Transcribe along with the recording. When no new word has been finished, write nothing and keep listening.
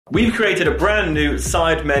We've created a brand new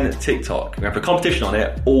Sidemen TikTok. We have a competition on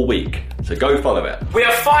it all week, so go follow it. We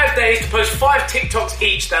have 5 days to post 5 TikToks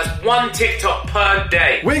each. That's 1 TikTok per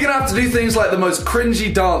day. We're gonna have to do things like the most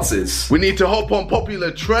cringy dances. We need to hop on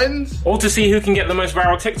popular trends. Or to see who can get the most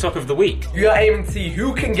viral TikTok of the week. We are aiming to see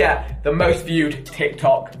who can get the most viewed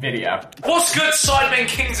TikTok video. What's good, Sidemen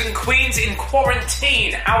kings and queens in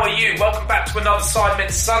quarantine? How are you? Welcome back to another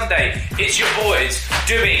Sidemen Sunday. It's your boys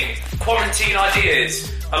doing quarantine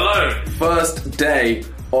ideas alone. First day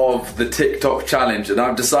of the TikTok challenge, and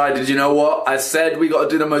I've decided, you know what? I said we gotta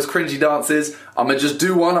do the most cringy dances. I'm gonna just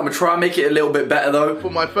do one. I'm gonna try and make it a little bit better though. For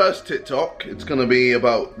my first TikTok, it's gonna be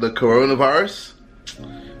about the coronavirus.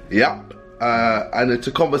 Yep. And it's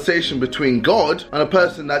a conversation between God and a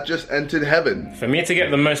person that just entered heaven. For me to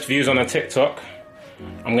get the most views on a TikTok,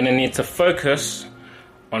 I'm gonna need to focus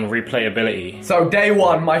on replayability. So day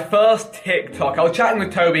one, my first TikTok, I was chatting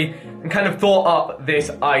with Toby and kind of thought up this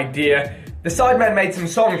idea. The Sidemen made some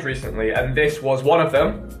songs recently, and this was one of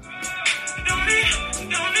them.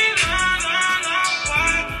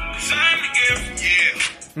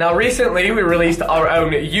 Now recently we released our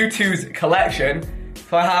own U2's collection,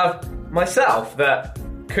 so I have myself that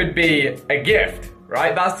could be a gift.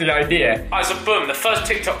 Right, that's the idea. Alright, so boom, the first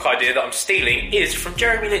TikTok idea that I'm stealing is from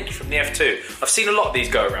Jeremy Lynch from the F2. I've seen a lot of these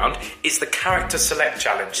go around. It's the character select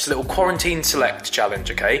challenge. It's a little quarantine select challenge,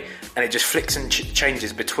 okay? And it just flicks and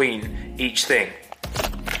changes between each thing.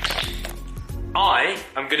 I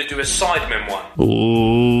am going to do a Sidemen one.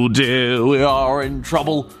 Oh dear, we are in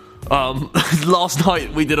trouble. Last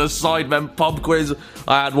night we did a Sidemen pub quiz.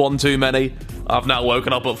 I had one too many. I've now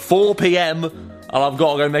woken up at 4 PM. And I've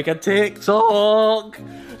got to go make a TikTok.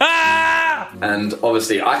 Ah! And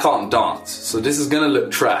obviously I can't dance, so this is gonna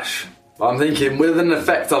look trash. But I'm thinking with an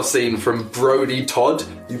effect I've seen from Brody Todd,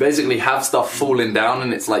 you basically have stuff falling down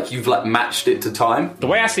and it's like you've like matched it to time. The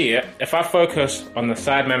way I see it, if I focus on the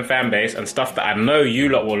Sidemen fan base and stuff that I know you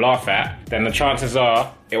lot will laugh at, then the chances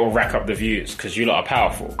are it will rack up the views, because you lot are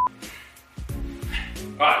powerful.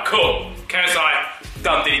 Alright, cool. KSI,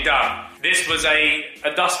 done diddy done. This was a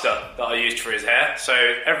duster that I used for his hair, so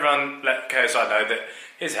everyone let KSI know that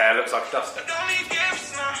his hair looks like a duster.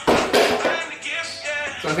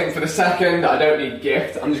 So I think for the second, I don't need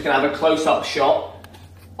gift. I'm just gonna have a close-up shot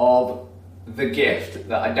of the gift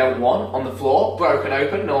that I don't want on the floor, broken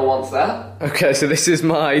open, no one wants that. Okay, so this is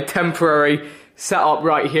my temporary setup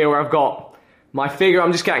right here where I've got my figure.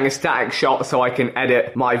 I'm just getting a static shot so I can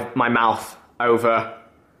edit my mouth over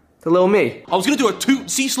the little me. I was going to do a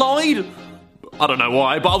Tootsie slide. I don't know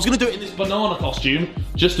why, but I was going to do it in this banana costume,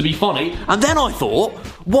 just to be funny. And then I thought,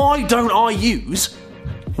 why don't I use,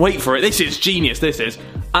 wait for it, this is genius, this is,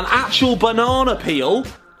 an actual banana peel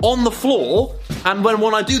on the floor, and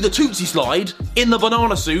when I do the Tootsie slide, in the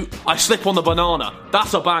banana suit, I slip on the banana.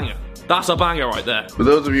 That's a banger. That's a banger right there. For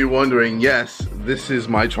those of you wondering, yes, this is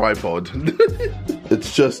my tripod.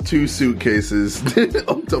 It's just 2 suitcases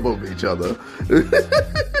on top of each other.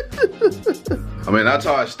 I mean, that's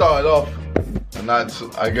how I started off, and that's,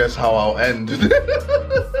 I guess, how I'll end.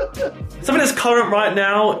 Something that's current right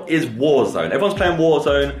now is Warzone. Everyone's playing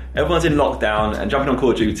Warzone, everyone's in lockdown and jumping on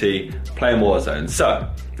Call of Duty, playing Warzone. So,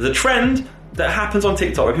 there's a trend that happens on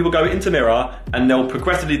TikTok where people go into Mirror and they'll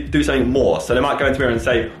progressively do something more. So they might go into Mirror and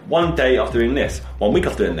say, 1 day after doing this, 1 week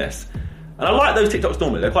after doing this. And I like those TikToks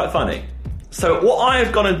normally, they're quite funny. So what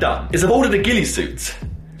I've gone and done is I've ordered a ghillie suit.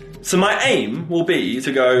 So my aim will be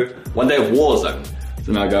to go 1 day of Warzone.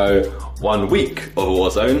 So now I go 1 week of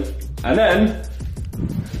Warzone, and then,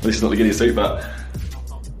 well, this is not the ghillie suit, but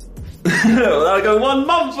I go 1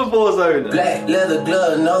 month of Warzone. Black leather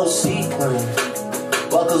glove, no sequin.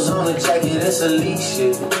 Buckles on the jacket, it's elite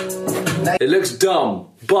shit. It looks dumb,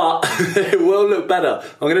 but it will look better.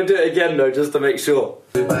 I'm gonna do it again though, just to make sure.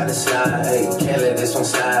 By the side, can't let this one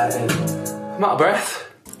slide. I'm out of breath.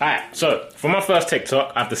 Alright, so for my first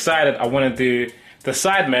TikTok, I've decided I want to do the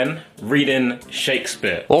Sidemen reading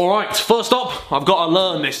Shakespeare. Alright, first up, I've got to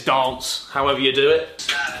learn this dance, however you do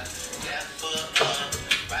it.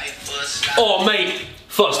 Oh mate,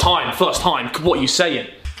 first time, what are you saying?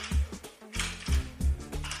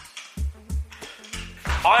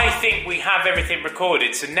 I think we have everything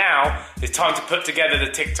recorded, so now it's time to put together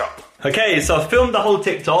the TikTok. Okay, so I've filmed the whole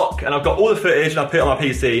TikTok and I've got all the footage and I've put it on my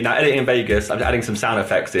PC. Now editing in Vegas, I'm just adding some sound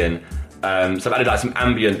effects in. So I've added like some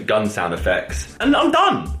ambient gun sound effects. And I'm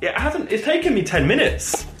done. It's taken me 10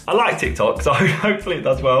 minutes. I like TikTok, so hopefully it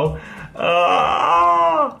does well.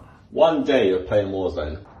 1 day of playing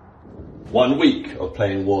Warzone. 1 week of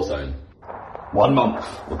playing Warzone. 1 month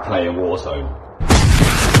of playing Warzone.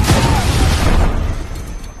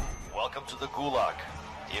 Welcome to the Gulag.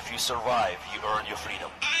 If you survive, you earn your freedom.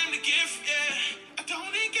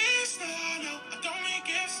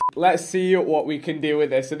 let's see what we can do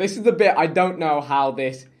with this. So this is the bit I don't know how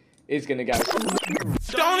this is gonna go.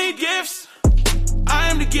 Don't need gifts.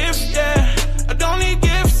 I am the gift, yeah. I don't need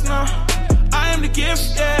gifts, no. I am the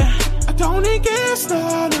gift, yeah. I don't need gifts, no.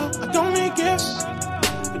 I don't need gifts.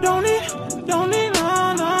 I don't need, no.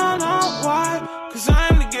 Why? 'Cause I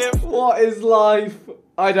am the gift. What is life?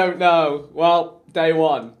 I don't know. Well, day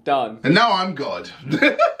one, done. And now I'm God.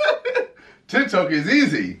 TikTok is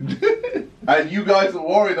easy. And you guys are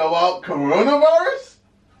worried about coronavirus?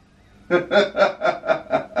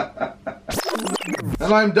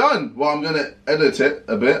 And I'm done. Well, I'm going to edit it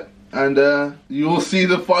a bit, and you'll see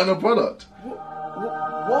the final product. Who am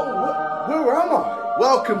I?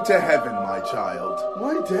 Welcome to heaven, my child. Am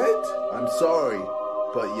I dead? I'm sorry,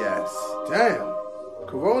 but yes. Damn.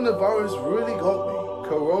 Coronavirus really got me.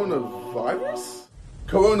 Coronavirus?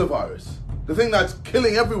 Coronavirus. The thing that's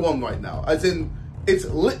killing everyone right now. As in, it's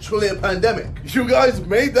literally a pandemic. You guys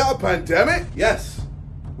made that a pandemic? Yes,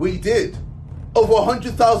 we did. Over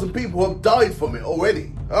 100,000 people have died from it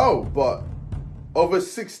already. Oh, but over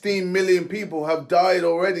 16 million people have died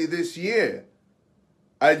already this year.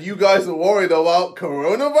 And you guys are worried about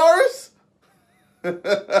coronavirus?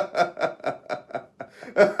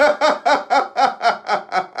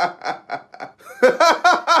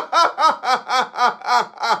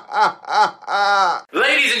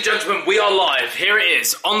 Ladies and gentlemen, we are live. Here it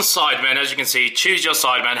is on Sidemen. As you can see, choose your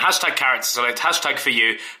Sidemen. Hashtag character select. Hashtag for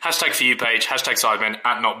you page. Hashtag Sidemen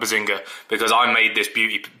at not Bazinga. Because I made this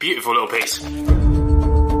beautiful little piece.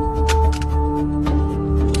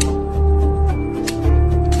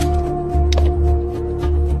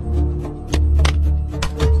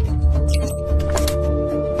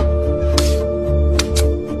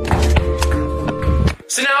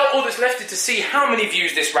 So now all that's left is to see how many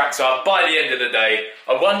views this racks up by the end of the day.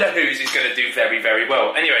 I wonder whose is going to do very, very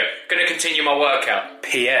well. Anyway, going to continue my workout.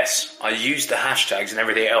 P.S. I use the hashtags and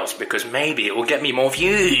everything else because maybe it will get me more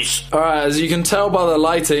views. Alright, as you can tell by the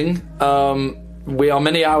lighting, we are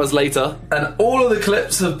many hours later, and all of the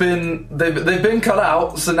clips have been, they've been cut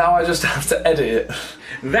out, so now I just have to edit it.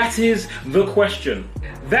 That is the question.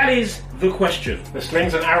 That is the question. The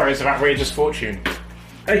slings and arrows of outrageous fortune.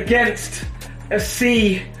 Against a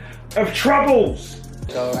sea of troubles.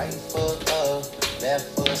 Go right foot up, left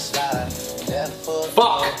foot slide, left foot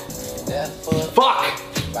Fuck. up, left foot Fuck. up,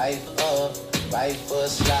 right up, right foot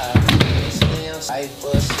slide, right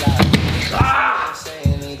foot slide.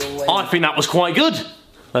 I think that was quite good.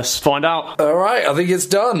 Let's find out. Alright, I think it's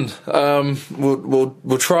done.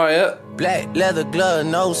 We'll try it. Black leather glove,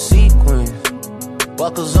 no sequin.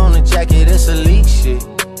 Buckles on the jacket, it's elite shit.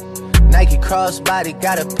 Nike crossbody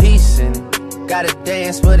got a piece in it. Gotta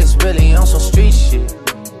dance, but it's really on some street shit.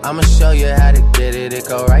 I'ma show you how to get it. It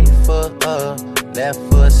go right foot up, left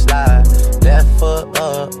foot slide, left foot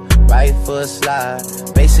up, right foot slide.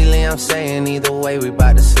 Basically, I'm saying either way, we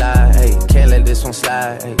bout to slide. Hey, can't let this one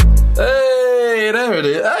slide. Hey. Hey, there it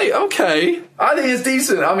is. Hey, okay. I think it's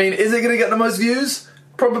decent. I mean, is it gonna get the most views?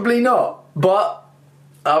 Probably not. But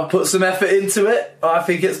I've put some effort into it. I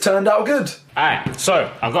think it's turned out good. Alright,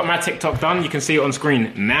 so I've got my TikTok done. You can see it on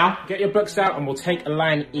screen now. Get your books out and we'll take a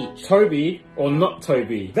line each. Toby or not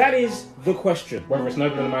Toby? That is the question. Whether it's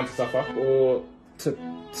noble in a man to suffer or to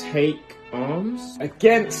take arms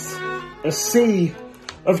against a sea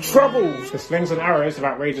of troubles. The slings and arrows of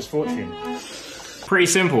outrageous fortune. Pretty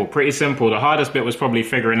simple, pretty simple. The hardest bit was probably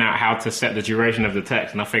figuring out how to set the duration of the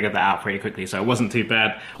text, and I figured that out pretty quickly, so it wasn't too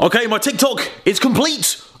bad. Okay, my TikTok is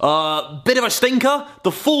complete. Bit of a stinker.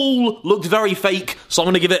 The Fool looked very fake, so I'm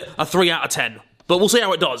going to give it a 3 out of 10. But we'll see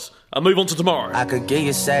how it does. I'll move on to tomorrow. I could give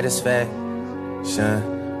you satisfaction.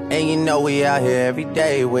 And you know we out here every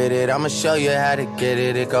day with it. I'ma show you how to get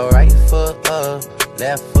it. It go right foot up,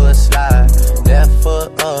 left foot slide, left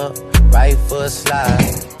foot up, right foot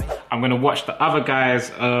slide. I'm going to watch the other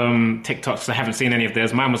guys' TikToks. I haven't seen any of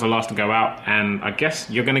theirs. Mine was the last to go out, and I guess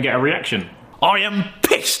you're going to get a reaction. I am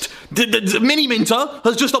pissed. Mini Minter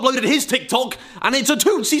has just uploaded his TikTok, and it's a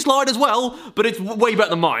Tootsie slide as well, but it's way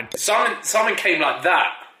better than mine. Simon came like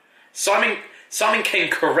that. Simon came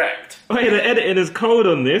correct. Wait, the editing is cold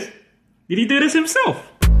on this. Did he do this himself?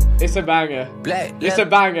 It's a banger. It's a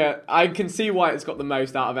banger. I can see why it's got the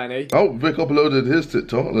most out of any. Oh, Vic uploaded his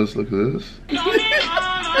TikTok. Let's look at this.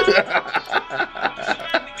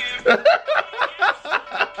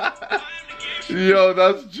 Yo,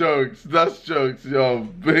 that's jokes. That's jokes. Yo,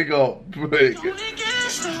 big up, big.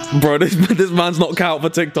 Bro, this man's not count for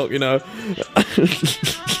TikTok, you know. What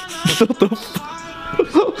the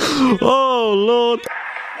Oh, Lord.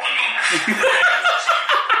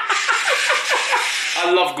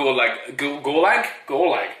 I love Gorlag. Gorlag?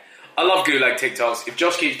 I love gulag TikToks. If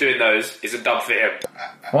Josh keeps doing those, it's a dub for him.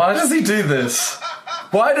 Why does he do this?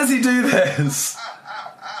 Why does he do this?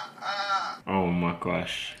 Oh my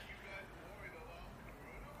gosh.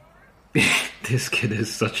 This kid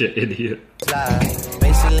is such an idiot.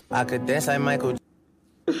 I could dance like Michael.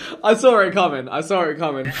 I saw it coming. I saw it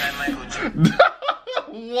coming.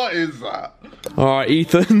 What is that? Alright,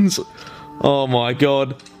 Ethan's. Oh my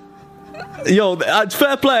god. Yo,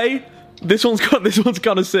 fair play. This one's kind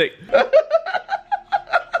of sick.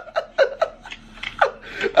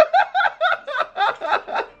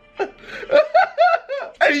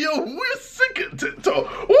 Hey yo, we're sick at TikTok.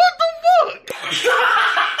 What the fuck?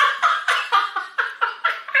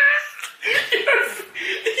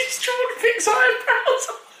 He's trying to fix eyebrows.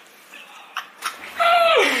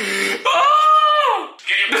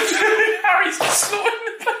 Harry's snorting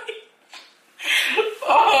the pain.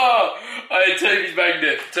 Hey, Toby's banged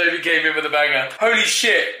it. Toby came in with a banger. Holy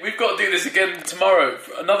shit, we've got to do this again tomorrow.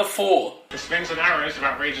 Another 4. The slings and arrows of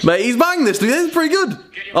outrageous. Mate, he's banged this, dude. It's pretty good.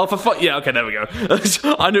 Oh, for fuck. Yeah, okay, there we go.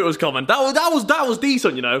 I knew it was coming. That was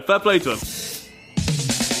decent, you know. Fair play to him.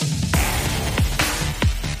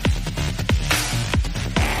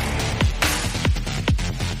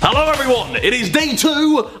 Hello everyone, it is day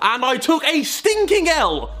 2 and I took a stinking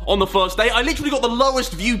L on the first day. I literally got the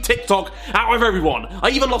lowest viewed TikTok out of everyone. I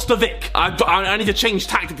even lost to Vic. I need to change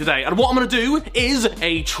tactic today, and what I'm going to do is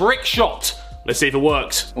a trick shot. Let's see if it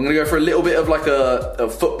works. I'm going to go for a little bit of like a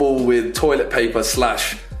football with toilet paper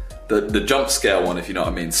slash the jump scare one, if you know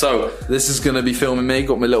what I mean. So this is going to be filming me,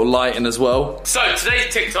 got my little light in as well. So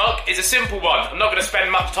today's TikTok is a simple one. I'm not going to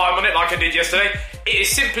spend much time on it like I did yesterday. It is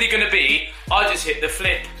simply going to be, I just hit the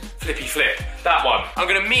flippy flip, that one. I'm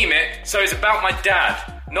going to meme it, so it's about my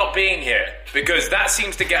dad not being here, because that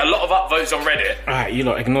seems to get a lot of upvotes on Reddit. Alright, you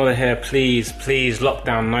lot, ignore the hair, please.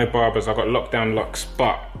 Lockdown, no barbers. I've got lockdown locks,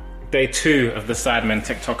 but day 2 of the Sidemen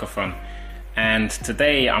TikTokathon. And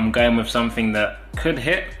today I'm going with something that could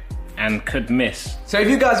hit and could miss. So if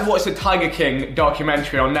you guys have watched the Tiger King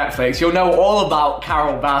documentary on Netflix, you'll know all about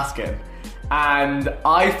Carol Baskin. And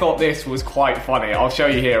I thought this was quite funny. I'll show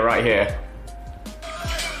you here, right here.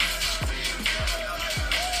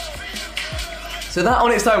 So that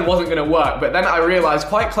on its own wasn't going to work, but then I realised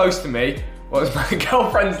quite close to me was my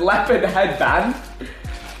girlfriend's leopard headband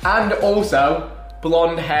and also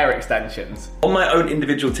blonde hair extensions. On my own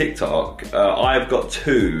individual TikTok, I've got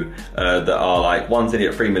 2 that are like, one's nearly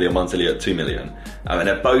at 3 million, one's nearly at 2 million. And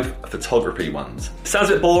they're both photography ones. Sounds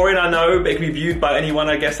a bit boring, I know, but it can be viewed by anyone,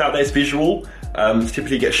 I guess, out there. It's visual.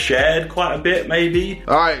 Typically gets shared quite a bit, maybe.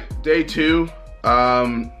 Alright, day 2.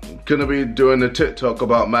 Gonna be doing a TikTok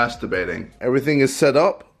about masturbating. Everything is set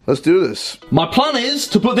up. Let's do this. My plan is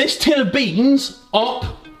to put this tin of beans up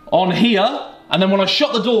on here, and then when I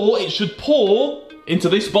shut the door, it should pour into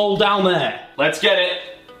this bowl down there. Let's get it.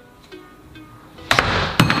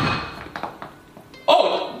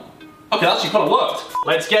 Oh, okay, that actually kind of worked.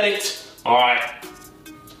 Let's get it. All right.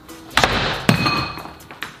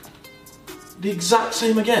 The exact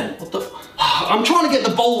same again. What the? I'm trying to get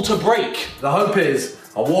the bowl to break. The hope is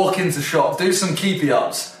I walk into shop, do some keepy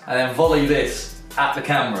ups, and then volley this at the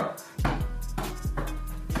camera.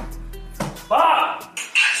 Ah!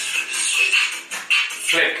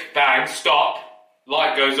 Flick, bang, stop,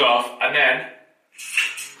 light goes off, and then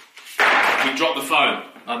we drop the phone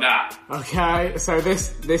like that. Okay, so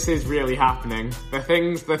this is really happening. The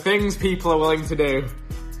things people are willing to do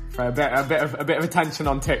for a bit of attention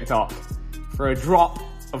on TikTok, for a drop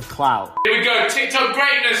of clout. Here we go, TikTok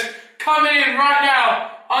greatness coming in right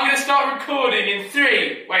now. I'm gonna start recording in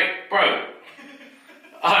 3. Wait, bro.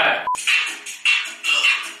 Alright.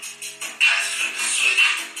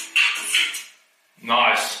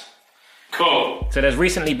 Nice. Cool. So there's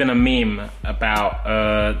recently been a meme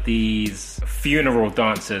about these funeral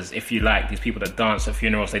dancers, if you like, these people that dance at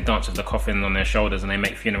funerals. They dance with the coffin on their shoulders and they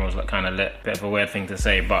make funerals look kind of lit. Bit of a weird thing to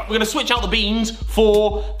say, but We're gonna switch out the beans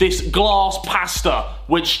for this glass pasta,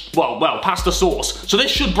 which, well, pasta sauce. So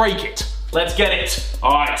this should break it. Let's get it.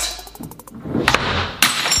 All right.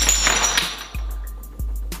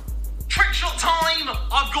 Trick shot time.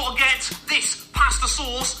 I've got to get this pasta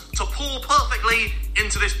sauce to pour perfectly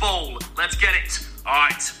into this bowl. Let's get it. All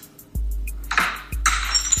right.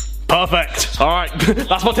 Perfect. All right.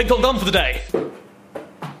 That's my TikTok done for the day.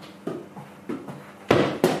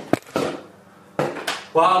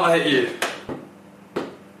 Wow, I hit you.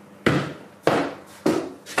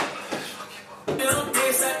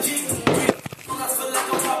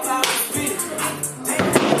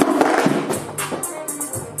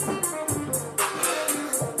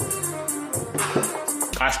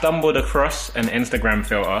 I stumbled across an Instagram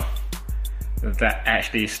filter that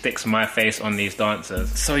actually sticks my face on these dancers.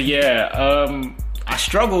 So yeah, I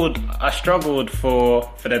struggled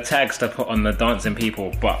for the tags to put on the dancing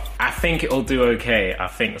people, but I think it'll do okay. I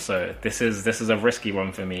think so. This is a risky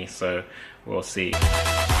one for me, so we'll see.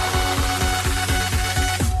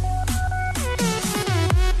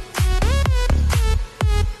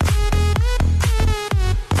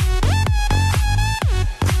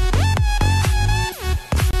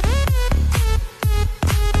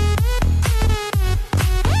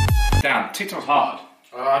 Damn, TikTok's hard.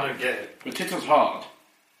 I don't get it. But TikTok's hard.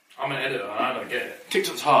 I'm an editor and I don't get it.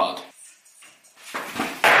 TikTok's hard.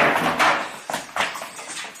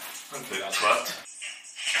 Hopefully that's worked.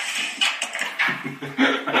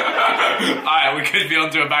 Alright, we could be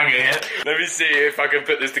onto a banger here. Let me see if I can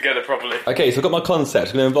put this together properly. Okay, so I've got my concept.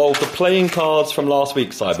 It's going to involve the playing cards from last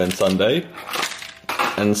week's Sidemen Sunday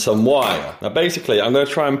and some wire. Now basically, I'm going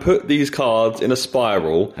to try and put these cards in a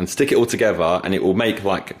spiral and stick it all together, and it will make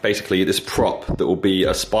like basically this prop that will be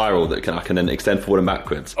a spiral that I can then extend forward and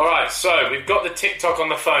backwards. Alright, so we've got the TikTok on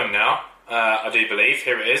the phone now, I do believe.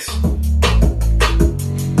 Here it is.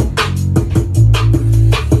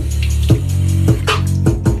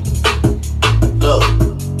 Look,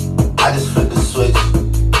 I just flipped the switch.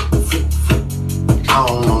 I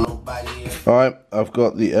don't know nobody else. Alright, I've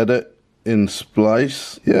got the edit in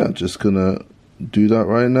Splice. Yeah, just gonna do that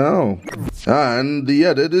right now. And the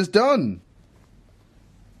edit is done.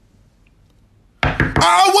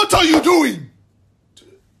 What are you doing?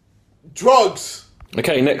 Drugs.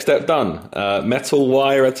 Okay, next step done. Metal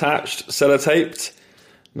wire attached, sellotaped.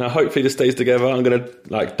 Now hopefully this stays together. I'm going to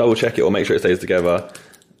like double check it or make sure it stays together.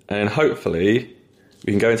 And hopefully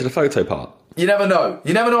we can go into the photo part. You never know.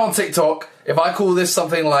 You never know on TikTok. If I call this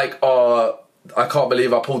something like, I can't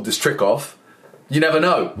believe I pulled this trick off, you never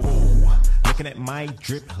know. Whoa, looking at my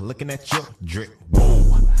drip, looking at your drip.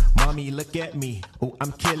 Whoa, mommy, look at me. Oh,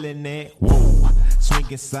 I'm killing it. Whoa,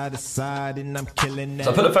 swinging side to side and I'm killing it.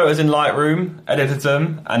 So I put the photos in Lightroom, edited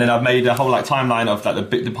them, and then I've made a whole like timeline of like the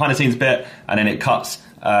behind the scenes bit, and then it cuts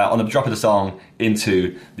on the drop of the song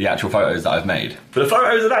into the actual photos that I've made. But the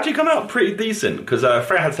photos have actually come out pretty decent because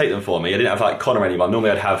Freya had to take them for me. I didn't have like Connor or anyone.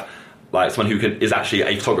 Normally I'd have like someone who is actually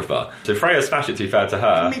a photographer. So Freya smashed it, to be fair to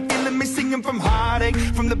her. Me singing from heartache,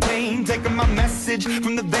 from the pain, taking my message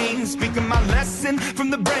from the veins, speaking my lesson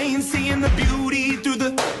from the brain, seeing the beauty through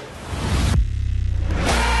the.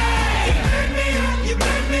 Hey, you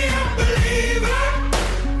make me a believer,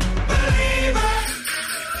 believer.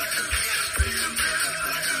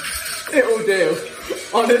 It will do.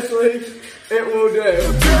 Honestly, it will do.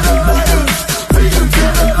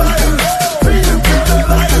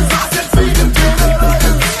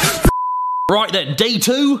 Right then, day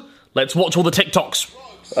 2. Let's watch all the TikToks.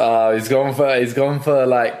 He's gone for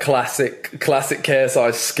like classic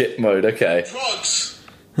KSI skip mode. Okay. Drugs.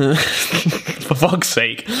 For fuck's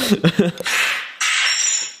sake.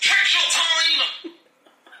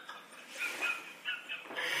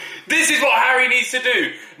 This is what Harry needs to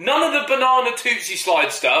do. None of the banana Tootsie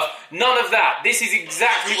slide stuff. None of that. This is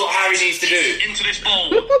exactly what Harry needs to do. Into this bowl.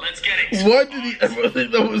 Let's get it. Why did he ever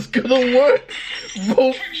think that was gonna work?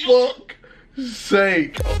 For fuck's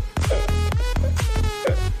sake.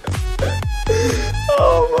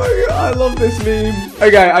 Oh my god, I love this meme.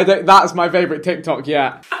 Okay, I think that's my favourite TikTok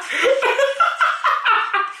yet.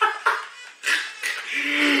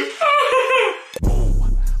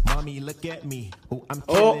 Look at me. Oh, I'm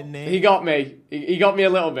killing it. He got me. He got me a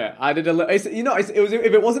little bit. I did a little. If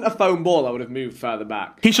it wasn't a foam ball, I would have moved further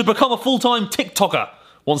back. He should become a full-time TikToker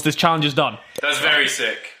once this challenge is done. That's very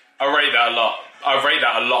sick. I rate that a lot. I rate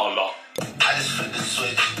that a lot. I just flipped the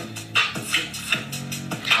switch.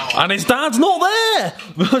 And his dad's not there.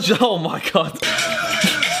 Oh my god,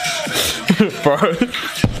 bro,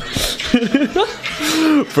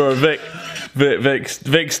 Vic's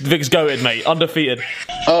goated, mate. Undefeated.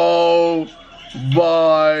 Oh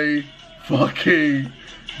my fucking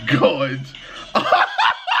god.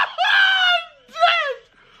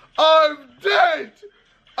 I'm dead!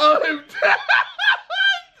 I'm dead!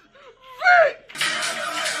 Vic!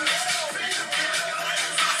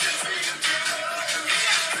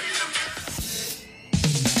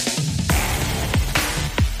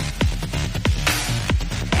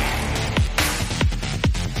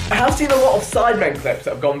 I have seen a lot of Sidemen clips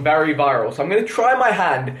that have gone very viral, so I'm going to try my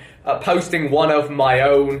hand at posting one of my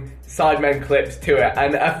own Sidemen clips to it.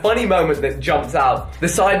 And a funny moment that jumps out, the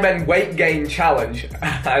Sidemen weight gain challenge,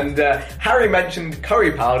 and Harry mentioned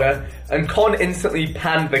curry powder, and Con instantly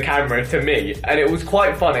panned the camera to me, and it was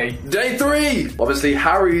quite funny. Day 3! Obviously,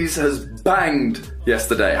 Harry's has banged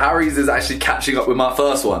yesterday. Harry's is actually catching up with my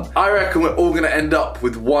first one. I reckon we're all going to end up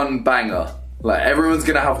with one banger. Like, everyone's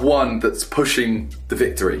gonna have one that's pushing the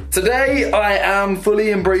victory. Today, I am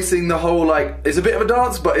fully embracing the whole, like, it's a bit of a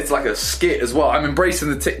dance, but it's like a skit as well. I'm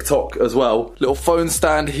embracing the TikTok as well. Little phone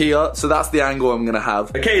stand here, so that's the angle I'm gonna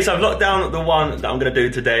have. Okay, so I've locked down the one that I'm gonna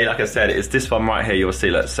do today. Like I said, it's this one right here, you'll see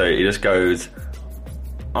it. So it just goes,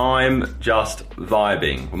 I'm just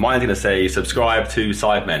vibing. Mine's gonna say, subscribe to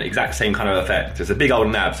Sidemen. Exact same kind of effect. It's a big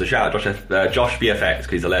old nab, so shout out Josh VFX,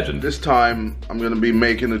 because he's a legend. This time, I'm gonna be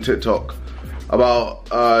making a TikTok about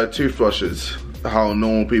toothbrushes, how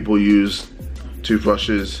normal people use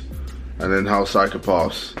toothbrushes, and then how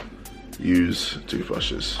psychopaths use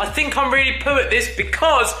toothbrushes. I think I'm really poo at this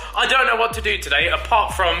because I don't know what to do today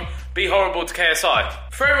apart from be horrible to KSI.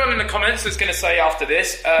 For everyone in the comments that's going to say after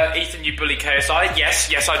this, Ethan, you bully KSI,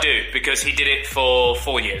 yes I do, because he did it for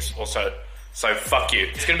 4 years or so. So fuck you.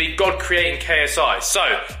 It's going to be God creating KSI. So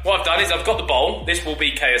what I've done is I've got the bowl. This will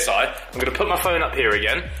be KSI. I'm going to put my phone up here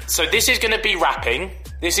again. So this is going to be rapping.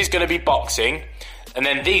 This is going to be boxing. And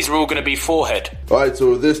then these are all going to be forehead. Alright, so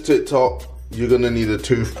with this TikTok, you're going to need a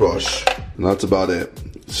toothbrush. And that's about it.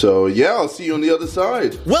 So yeah, I'll see you on the other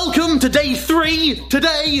side. Welcome to day 3.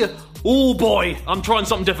 Today, oh boy, I'm trying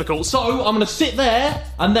something difficult. So I'm going to sit there,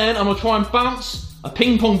 and then I'm going to try and bounce a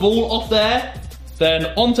ping pong ball off there, then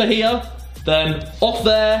onto here, then off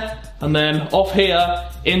there, and then off here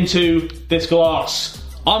into this glass.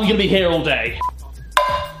 I'm gonna be here all day.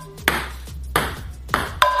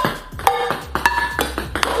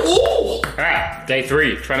 Alright, day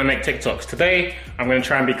 3, trying to make TikToks. Today, I'm gonna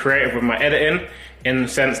try and be creative with my editing, in the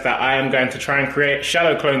sense that I am going to try and create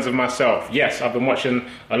shadow clones of myself. Yes, I've been watching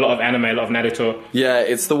a lot of anime, a lot of Naruto. Yeah,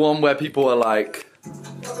 it's the one where people are like...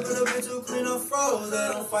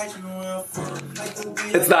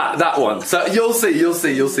 It's that one. So you'll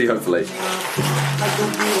see, hopefully.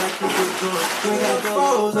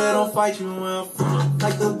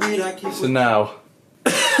 So now...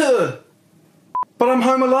 But I'm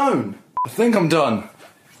home alone. I think I'm done.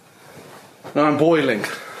 Now I'm boiling.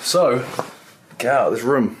 So, get out of this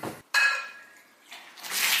room.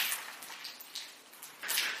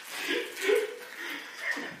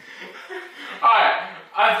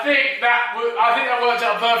 I think that worked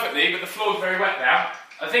out perfectly, but the floor's very wet now.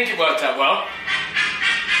 I think it worked out well.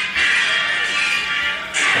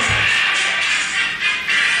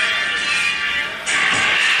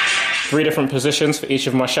 Three different positions for each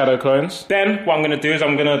of my shadow clones. Then what I'm going to do is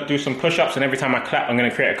I'm going to do some push-ups, and every time I clap I'm going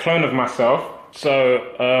to create a clone of myself. So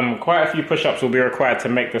quite a few push-ups will be required to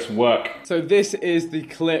make this work. So this is the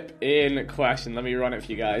clip in question. Let me run it for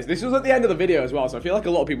you guys. This was at the end of the video as well, so I feel like a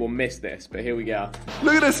lot of people missed this, but here we go.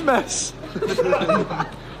 Look at this mess. I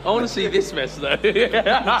want to see this mess though.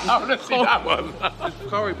 I want to see that one.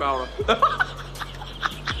 Curry barrel.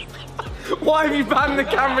 Why have you panned the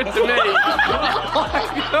camera to me?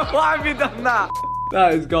 Why have you done that?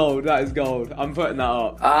 That is gold, that is gold. I'm putting that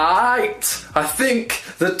up. Alright, I think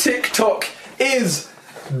the TikTok is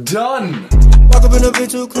done. Walk up in a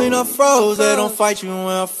bitch who clean up froze. They don't fight you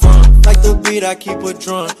where I'm from. Like the beat, I keep it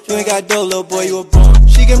drunk. You ain't got dough, little boy, you a bum.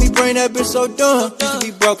 She give me brain, that bitch so dumb. Used to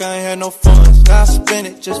be broke, I ain't had no funds. Now I spend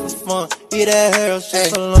it just for fun. Eat that hair,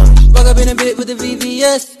 shit for lunch. Walk up in a bit with the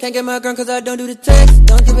VVS. Can't get my gun cause I don't do the text.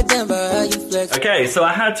 Don't give a damn about how you flex. Okay, so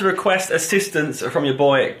I had to request assistance from your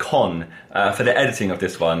boy Con for the editing of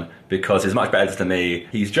this one, because he's much better than me.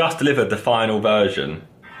 He's just delivered the final version,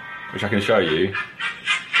 which I can show you.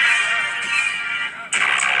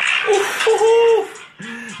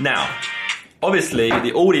 Now, obviously,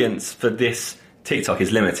 the audience for this TikTok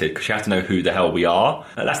is limited because you have to know who the hell we are.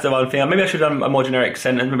 That's the one thing. Maybe I should have done a more generic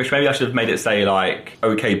sentence. Maybe I should have made it say like,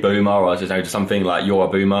 okay boomer, or just know something like, you're a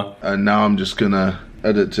boomer. And now I'm just gonna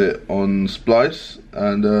edit it on Splice,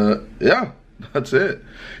 and yeah, that's it.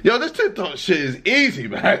 Yo, this TikTok shit is easy,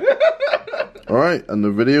 man. Alright, and the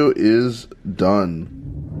video is done.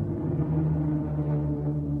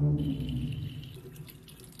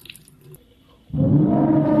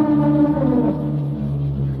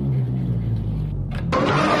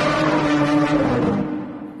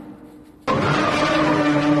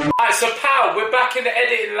 Alright, so pal, we're back in the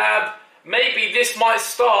editing lab. Maybe this might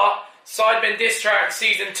start Sidemen Diss Track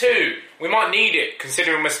Season 2. We might need it,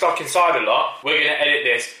 considering we're stuck inside a lot. We're going to edit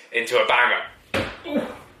this into a banger.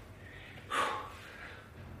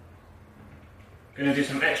 Gonna do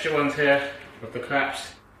some extra ones here with the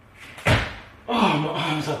claps. Oh, my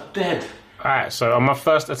arms are dead. Alright, so on my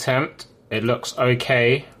first attempt, it looks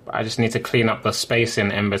okay, but I just need to clean up the spacing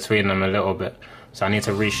in between them a little bit. So I need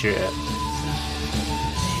to reshoot it.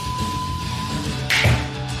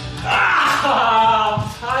 I'm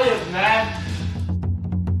tired, man.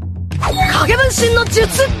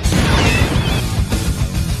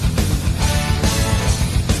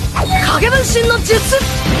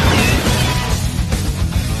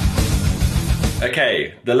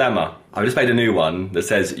 Okay, dilemma. I've just made a new one that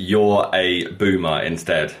says you're a boomer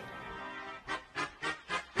instead.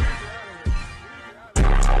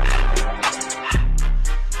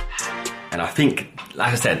 And I think,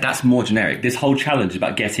 like I said, that's more generic. This whole challenge is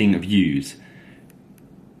about getting views.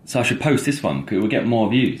 So I should post this one, because it will get more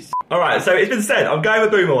views. Alright, so it's been said, I'm going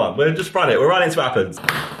with boomer one. We'll just run it, we'll run into what happens.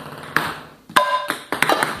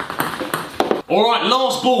 Alright,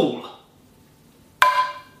 last ball.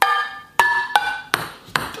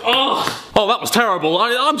 Oh, that was terrible.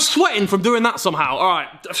 I'm sweating from doing that somehow.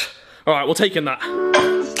 Alright, we're taking that.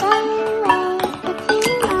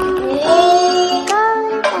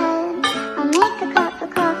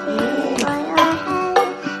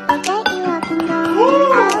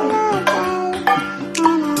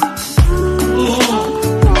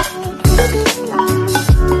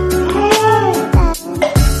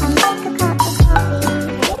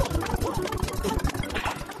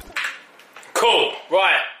 Cool,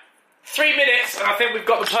 right. 3 minutes and I think we've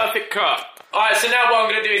got the perfect cut. Alright, so now what I'm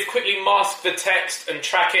going to do is quickly mask the text and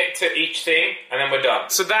track it to each thing, and then we're done.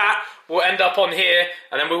 So that will end up on here,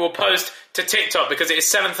 and then we will post to TikTok because it is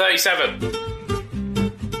 7:37.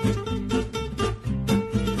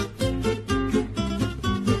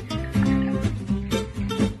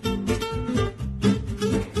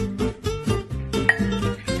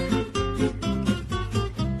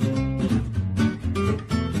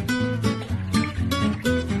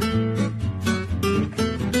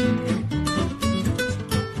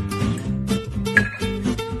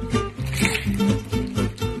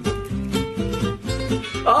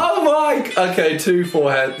 Oh my! Okay, 2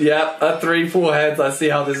 foreheads. Yeah, 3 foreheads. I see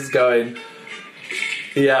how this is going.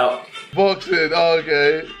 Yeah. Boxing,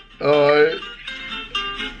 okay. Alright.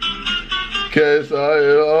 Okay, so,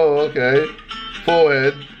 okay.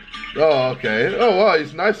 Forehead. Oh, okay. Oh, wow,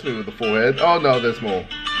 he's nice to me with the forehead. Oh, no, there's more.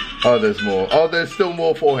 Oh, there's more. Oh, there's still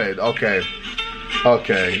more forehead. Okay.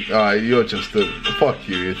 Okay. Alright, you're just a... Fuck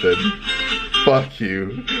you, Ethan. Fuck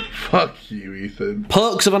you. Fuck you, Ethan.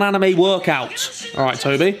 Perks of an anime workout. Alright,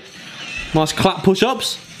 Toby. Nice clap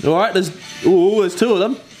push-ups. Alright, there's 2 of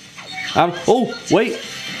them. Oh, wait.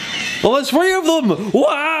 Oh, there's 3 of them!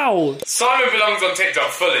 Wow! Simon belongs on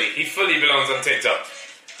TikTok fully. He fully belongs on TikTok.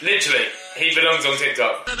 Literally, he belongs on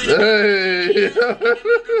TikTok. Hey!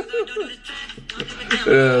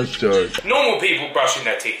 Yeah, that's true. Normal people brushing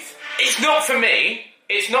their teeth. It's not for me.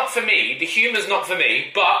 It's not for me. The humour's not for me.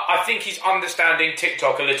 But I think he's understanding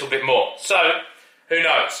TikTok a little bit more. So, who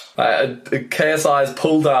knows? KSI has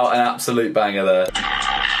pulled out an absolute banger there.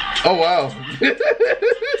 Oh, wow.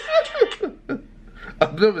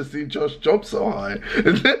 I've never seen Josh jump so high.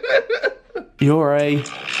 You're a...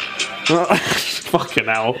 Fucking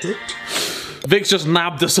hell. Vic's just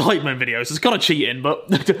nabbed the Sidemen videos. It's kind of cheating, but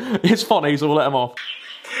it's funny, so we'll let him off.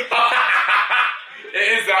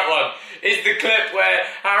 It is that one. It's the clip where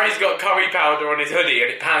Harry's got curry powder on his hoodie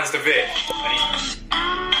and it pans to Vic.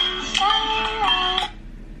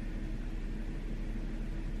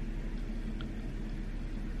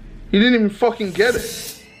 He didn't even fucking get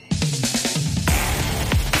it.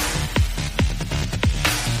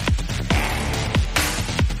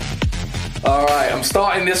 Alright, I'm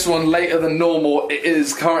starting this one later than normal. It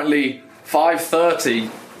is currently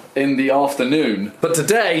 5:30 in the afternoon. But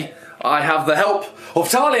today, I have the help of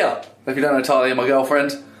Talia. If you don't know Talia, my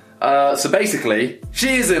girlfriend. So basically,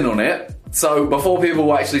 she's in on it. So before people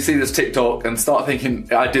will actually see this TikTok and start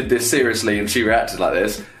thinking I did this seriously and she reacted like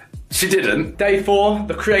this, she didn't. Day 4,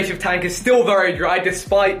 the creative tank is still very dry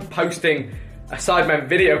despite posting a Sidemen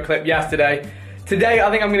video clip yesterday. Today, I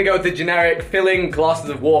think I'm going to go with the generic filling glasses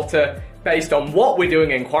of water based on what we're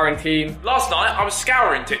doing in quarantine. Last night, I was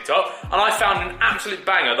scouring TikTok and I found an absolute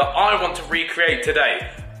banger that I want to recreate today.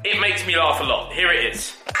 It makes me laugh a lot. Here it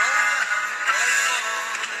is.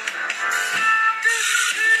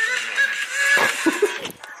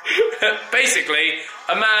 Basically,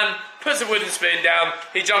 a man puts a wooden spoon down,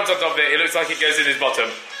 he jumps on top of it, it looks like it goes in his bottom.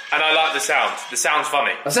 And I like the sound. The sound's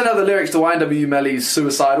funny. I sent her the lyrics to YNW Melly's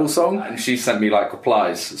Suicidal song, and she sent me like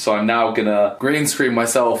replies. So I'm now gonna green screen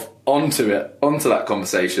myself onto that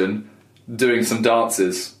conversation, doing some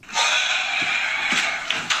dances.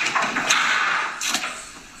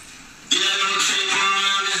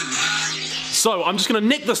 So I'm just gonna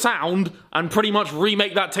nick the sound and pretty much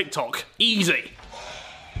remake that TikTok. Easy.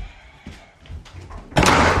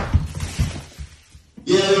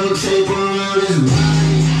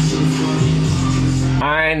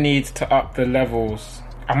 I need to up the levels.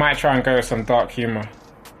 I might try and go with some dark humour.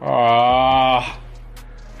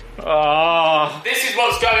 This is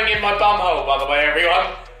what's going in my bumhole, by the way, everyone.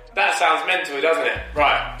 That sounds mental, doesn't it?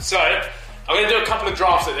 Right, so I'm going to do a couple of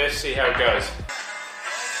drafts at this, see how it goes.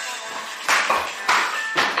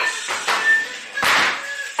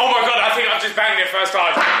 Oh my god, I think I've just banged it first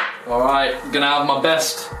time. Alright, gonna have my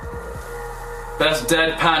best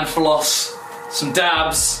deadpan floss, some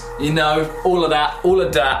dabs, you know, all of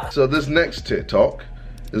that. So this next TikTok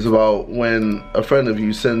is about when a friend of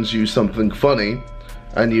you sends you something funny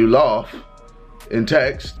and you laugh in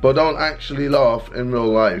text, but don't actually laugh in real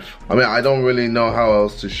life. I mean, I don't really know how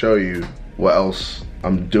else to show you what else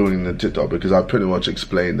I'm doing in the TikTok because I pretty much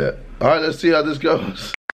explained it. Alright, let's see how this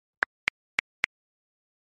goes.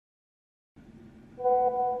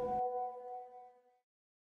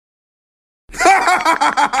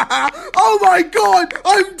 Oh my god,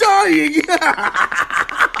 I'm dying! Oh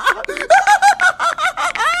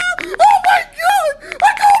my god,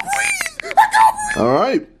 I can't breathe!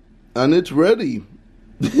 Alright, and it's ready.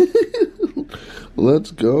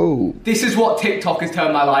 Let's go. This is what TikTok has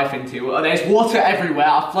turned my life into. There's water everywhere.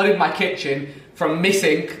 I've flooded my kitchen from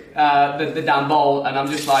missing the damn bowl, and I'm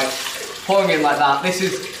just like pouring in like that. This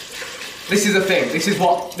is a thing. This is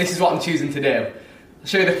what I'm choosing to do. I'll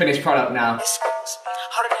show you the finished product now.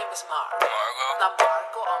 Her name is Margo. Not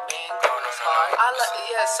Margo or Mango.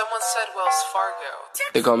 Yeah, someone said Wells Fargo.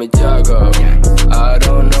 They call me Tiago. I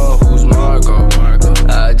don't know who's Margo.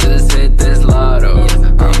 I just hit this lotto.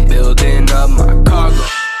 I'm building up my cargo.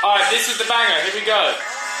 Alright, this is the banger. Here we go.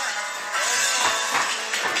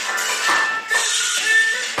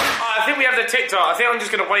 I think we have the TikTok. I think I'm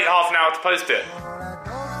just going to wait half an hour to post it.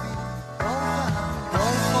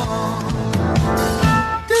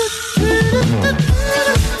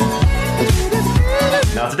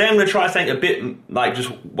 Now today I'm going to try something a bit like just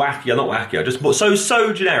wackier, not wackier, just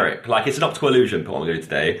so generic. Like it's an optical illusion. What I'm going to do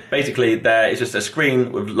today. Basically, there is just a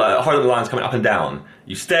screen with like horizontal lines coming up and down.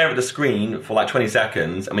 You stare at the screen for like 20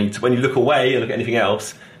 seconds. I mean, when you look away and look at anything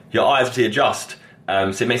else, your eyes obviously adjust. So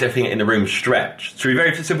it makes everything in the room stretch. So it's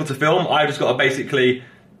very simple to film. I've just got to basically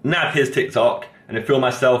nab his TikTok and then film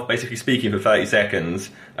myself basically speaking for 30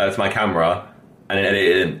 seconds to my camera and then edit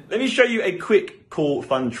it in. Let me show you a quick, cool,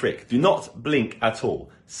 fun trick. Do not blink at all.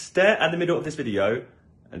 Stare at the middle of this video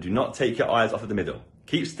and do not take your eyes off of the middle.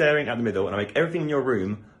 Keep staring at the middle and I'll make everything in your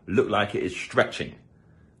room look like it is stretching.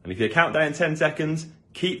 And if you count down in 10 seconds,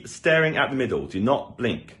 keep staring at the middle. Do not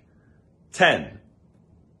blink. 10,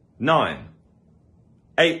 9,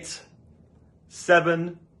 8,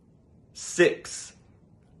 7, 6,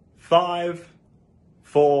 5,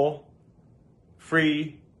 4,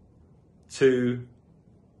 3, 2,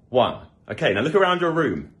 1. Okay, now look around your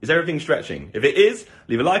room. Is everything stretching? If it is,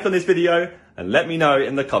 leave a like on this video and let me know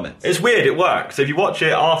in the comments. It's weird, it works. So if you watch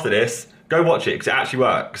it after this, go watch it because it actually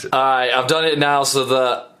works. Alright, I've done it now so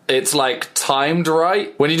that it's like timed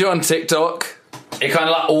right. When you do it on TikTok, it kind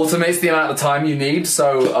of like automates the amount of time you need,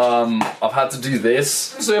 so I've had to do this.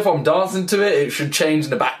 So if I'm dancing to it, it should change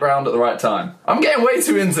in the background at the right time. I'm getting way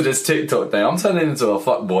too into this TikTok thing. I'm turning into a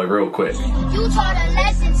fuckboy real quick. You taught a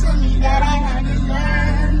lesson to me that I had to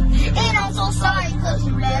learn. And I'm so sorry cause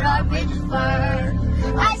you let our bridges burn.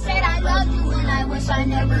 I said I love you and I wish I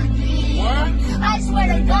never did. What? I swear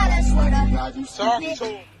to God, I swear to God, you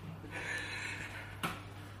stupid.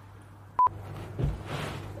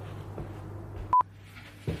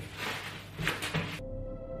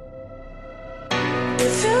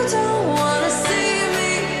 If you don't wanna see me,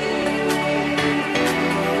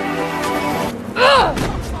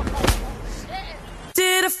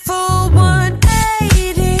 did a full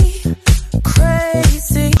 180,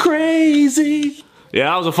 crazy. Yeah,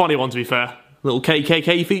 that was a funny one to be fair. Little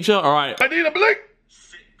KKK feature. All right. I need a blink.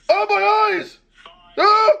 Oh my eyes.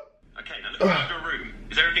 Ah! Okay, now look around your room.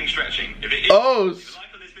 Is everything stretching? If it is, Oh, leave a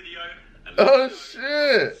like on this video. oh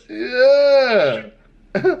shit.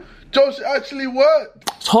 Yeah. Josh, it actually worked.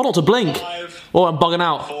 It's hard not to blink. 5, Oh, I'm bugging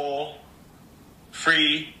out. 4,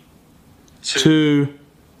 3, 2.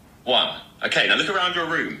 1. Okay, now look around your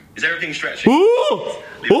room. Is everything stretching? Ooh!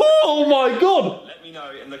 Oh my god! Let me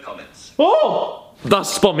know in the comments. Oh! That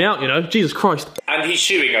spun me out, you know. Jesus Christ. And he's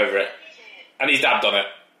shooing over it. And he's dabbed on it.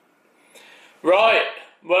 Right.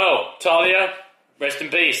 Well, Talia, rest in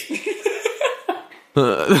peace.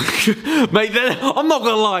 Mate, I'm not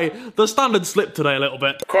gonna lie, the standard slipped today a little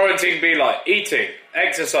bit. Quarantine be like eating,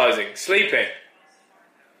 exercising, sleeping.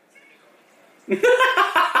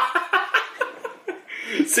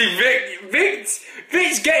 See,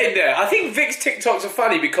 Vic's getting there. I think Vic's TikToks are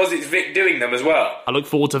funny because it's Vic doing them as well. I look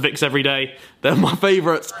forward to Vic's every day. They're my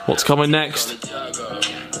favourites. What's coming next? Yeah,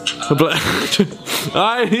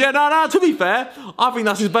 no, to be fair, I think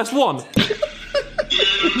that's his best one.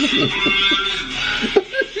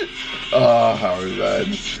 Oh, Harry,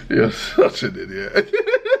 man. You're such an idiot.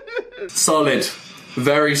 Solid.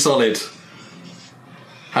 Very solid.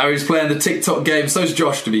 Harry's playing the TikTok game. So's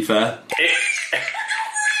Josh, to be fair.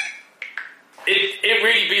 It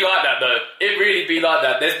really be like that, though. It really be like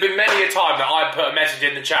that. There's been many a time that I put a message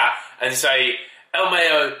in the chat and say,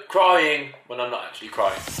 LMAO, crying, when I'm not actually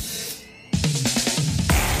crying.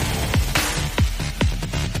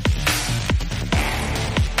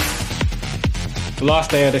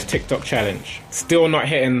 Last day of this TikTok challenge. Still not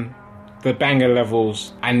hitting the banger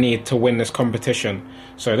levels I need to win this competition.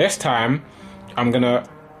 So this time, I'm gonna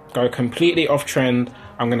go completely off trend.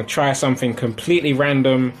 I'm gonna try something completely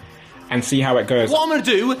random and see how it goes. What I'm gonna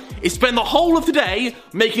do is spend the whole of today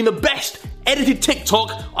making the best edited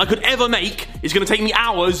TikTok I could ever make. It's gonna take me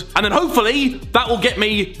hours, and then hopefully that will get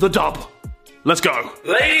me the dub. Let's go.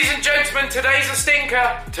 Ladies and gentlemen, today's a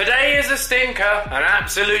stinker. Today is a stinker, an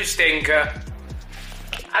absolute stinker.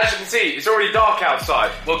 As you can see, it's already dark outside.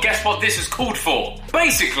 Well, guess what this is called for?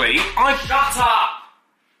 Basically, I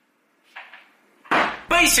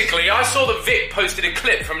saw that Vic posted a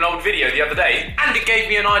clip from an old video the other day, and it gave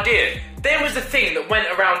me an idea. There was a thing that went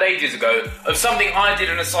around ages ago of something I did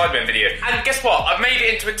in a Sidemen video, and guess what? I've made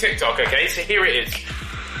it into a TikTok, okay? So here it is. Put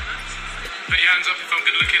your hands up if I'm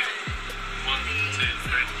good looking. 1, 2,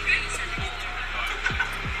 3,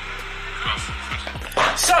 4,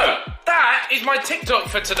 5. So, that is my TikTok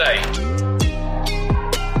for today.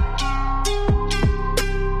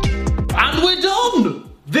 And we're done!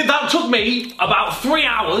 That took me about 3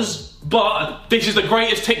 hours, but this is the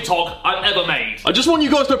greatest TikTok I've ever made. I just want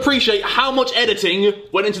you guys to appreciate how much editing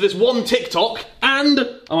went into this one TikTok, and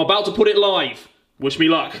I'm about to put it live. Wish me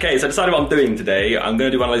luck. Okay, so I decided what I'm doing today. I'm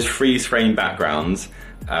going to do one of those freeze frame backgrounds,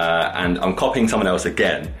 and I'm copying someone else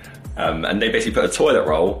again. And they basically put a toilet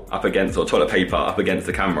roll up against, or toilet paper up against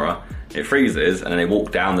the camera. It freezes, and then they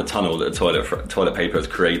walk down the tunnel that the toilet paper has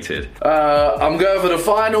created. I'm going for the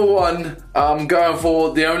final one. I'm going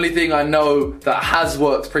for the only thing I know that has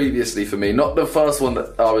worked previously for me. Not the first one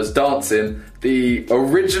that I was dancing. The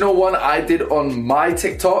original one I did on my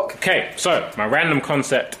TikTok. Okay, so my random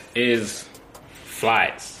concept is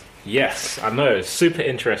flies. Yes, I know, it's super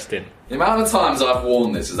interesting. The amount of times I've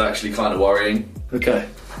worn this is actually kind of worrying. Okay.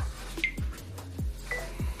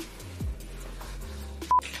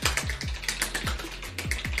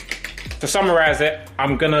 To summarize it,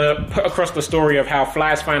 I'm gonna put across the story of how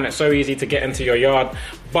flies find it so easy to get into your yard,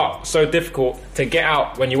 but so difficult to get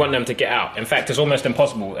out when you want them to get out. In fact, it's almost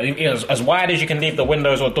impossible. As wide as you can leave the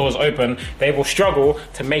windows or doors open, they will struggle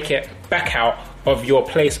to make it back out of your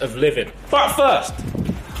place of living. But first,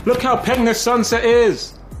 look how pink this sunset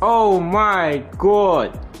is. Oh my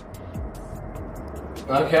god.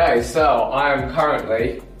 Okay, so I am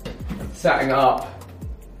currently setting up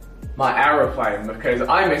my aeroplane because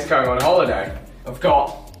I miss going on holiday. I've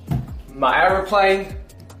got my aeroplane,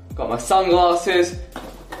 got my sunglasses,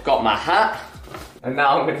 got my hat, and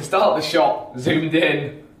now I'm going to start the shot zoomed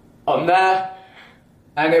in on there.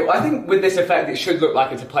 And I think with this effect it should look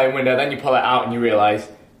like it's a plane window, then you pull it out and you realise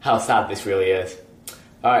how sad this really is.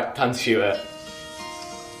 Alright, time to shoot it.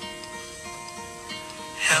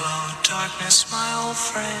 Hello darkness, my old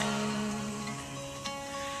friend.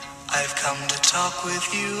 I've come to talk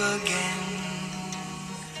with you again,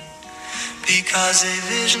 because a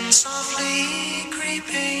vision softly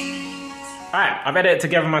creeping. Alright, I've edited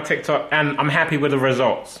together my TikTok and I'm happy with the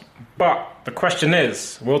results. But the question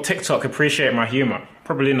is, will TikTok appreciate my humour?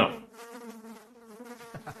 Probably not.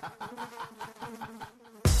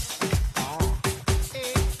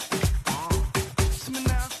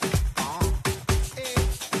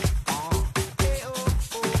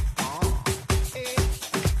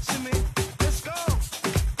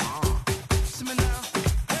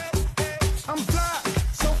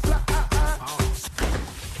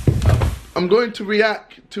 I'm going to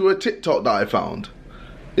react to a TikTok that I found.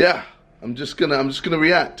 Yeah, I'm just gonna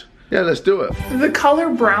react. Yeah, let's do it. The color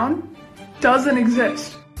brown doesn't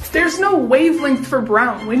exist. There's no wavelength for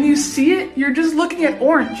brown. When you see it, you're just looking at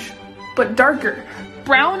orange, but darker.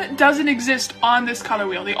 Brown doesn't exist on this color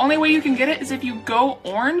wheel. The only way you can get it is if you go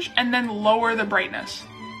orange and then lower the brightness.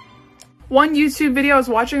 One YouTube video I was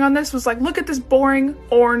watching on this was like, look at this boring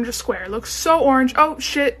orange square. It looks so orange. Oh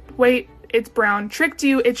shit, wait. It's brown. Tricked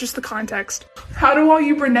you, it's just the context. How do all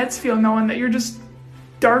you brunettes feel knowing that you're just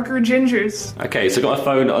darker gingers? Okay, so I've got my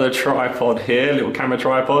phone on a tripod here, little camera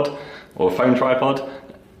tripod, or phone tripod.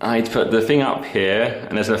 I need to put the thing up here,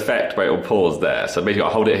 and there's an effect where it will pause there. So basically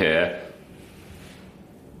I'll hold it here.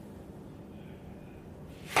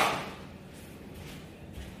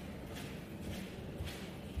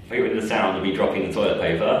 I get rid of the sound of me dropping the toilet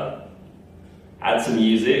paper. add some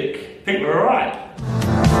music. I think we're alright.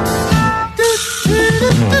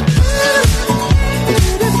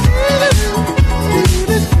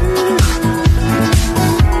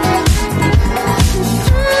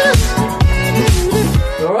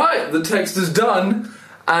 Alright, the text is done.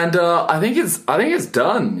 And I think it's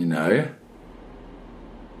done, you know.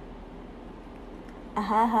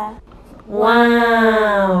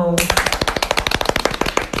 Wow.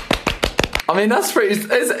 I mean, that's pretty.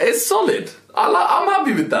 It's solid. I'm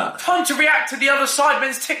happy with that. Time to react to the other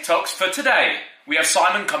Sidemen's TikToks for today. We have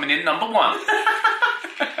Simon coming in number 1.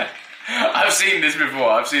 I've seen this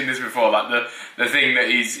before. Like the thing that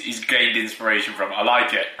he's gained inspiration from. I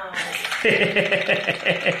like it.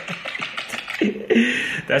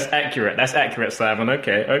 That's accurate, Simon.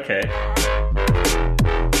 Okay.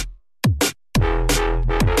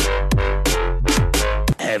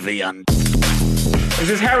 Heavy on. Is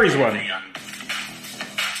this Harry's one?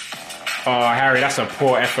 Oh, Harry, that's a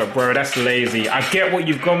poor effort, bro. That's lazy. I get what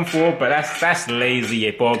you've gone for, but that's lazy,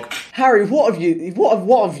 you bog. Harry, what have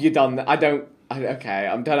you done? Okay,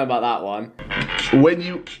 I'm done about that one.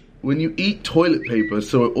 When you eat toilet paper,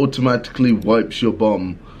 so it automatically wipes your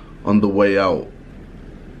bum on the way out.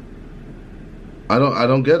 I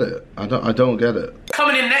don't get it. I don't get it.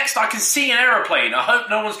 Coming in next, I can see an aeroplane. I hope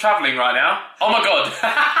no one's travelling right now. Oh my god.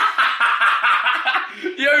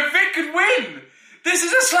 Yo, Vic could win. This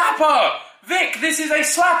is a slapper. Vic, this is a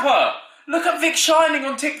slapper. Look at Vic shining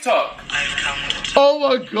on TikTok. Oh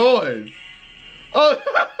my god. Oh.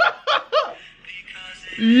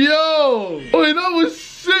 Yo. Oh, that was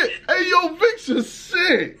sick. Hey, yo, Vic's just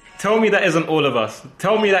sick. Tell me that isn't all of us.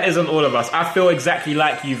 I feel exactly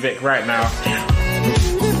like you, Vic, right now.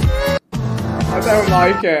 I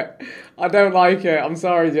don't like it. I'm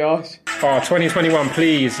sorry, Josh. Oh, 2021,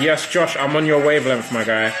 please. Yes, Josh, I'm on your wavelength, my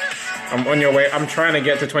guy. I'm on your way. I'm trying to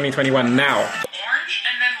get to 2021 now. Orange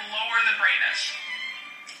and then lower the brightness.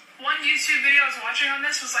 One YouTube video I was watching on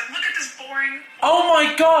this was like, look at this boring. Oh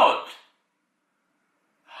my god.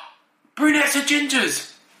 Brunettes are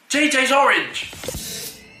gingers. JJ's orange.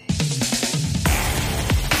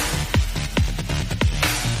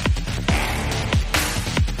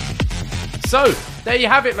 So, there you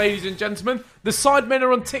have it, ladies and gentlemen. The Sidemen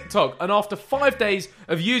are on TikTok, and after 5 days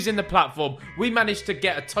of using the platform, we managed to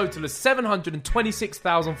get a total of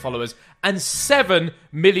 726,000 followers and 7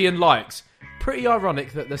 million likes. Pretty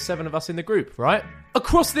ironic that there's 7 of us in the group, right?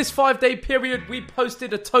 Across this 5-day period, we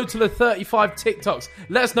posted a total of 35 TikToks.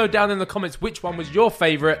 Let us know down in the comments which one was your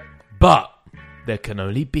favourite, but there can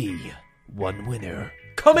only be one winner.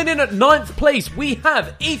 Coming in at 9th place, we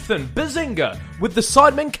have Ethan Bazinga with the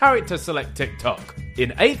Sidemen Character Select TikTok.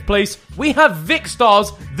 In 8th place, we have Vic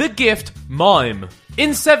Stars The Gift Mime.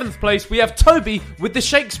 In 7th place, we have Toby with the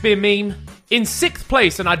Shakespeare meme. In 6th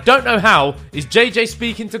place, and I don't know how, is JJ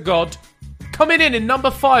Speaking to God. Coming in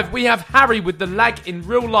number 5, we have Harry with the lag in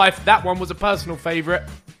real life. That one was a personal favourite.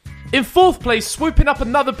 In 4th place, swooping up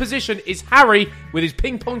another position, is Harry with his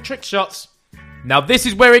ping pong trick shots. Now this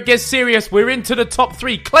is where it gets serious. We're into the top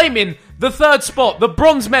 3. Claiming the 3rd spot, the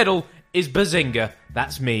bronze medal, is Bazinga.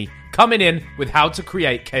 That's me, coming in with how to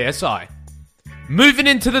create KSI. Moving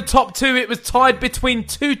into the top 2, it was tied between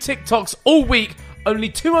 2 TikToks all week. Only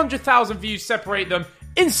 200,000 views separate them.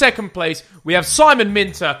 In 2nd place, we have Simon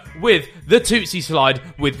Minter with the Tootsie Slide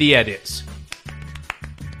with the edits.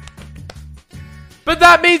 But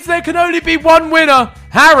that means there can only be one winner.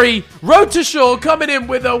 Harry, Road to Shore, coming in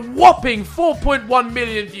with a whopping 4.1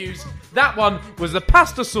 million views. That one was the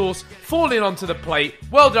pasta sauce falling onto the plate.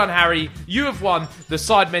 Well done, Harry. You have won the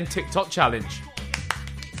Sidemen TikTok Challenge.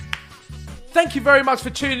 Thank you very much for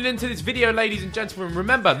tuning into this video, ladies and gentlemen.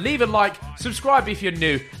 Remember, leave a like, subscribe if you're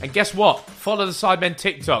new, and guess what? Follow the Sidemen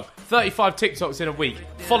TikTok. 35 TikToks in a week.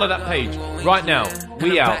 Follow that page right now.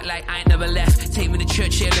 We out. Like I ain't never left. Take me to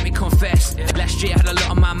church here, let me confess. Last year I had a lot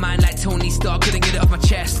on my mind like Tony Stark, couldn't get it off my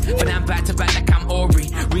chest. But I'm back to back like I'm Aubrey.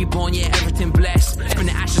 Reborn, yeah, everything blessed. From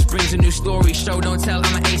the ashes brings a new story. Show, don't tell,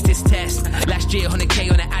 I'ma ace this test. Last year,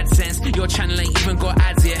 100k on the AdSense. Your channel ain't even got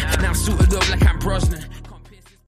ads yet. Now I'm suited up like I'm Brosnan.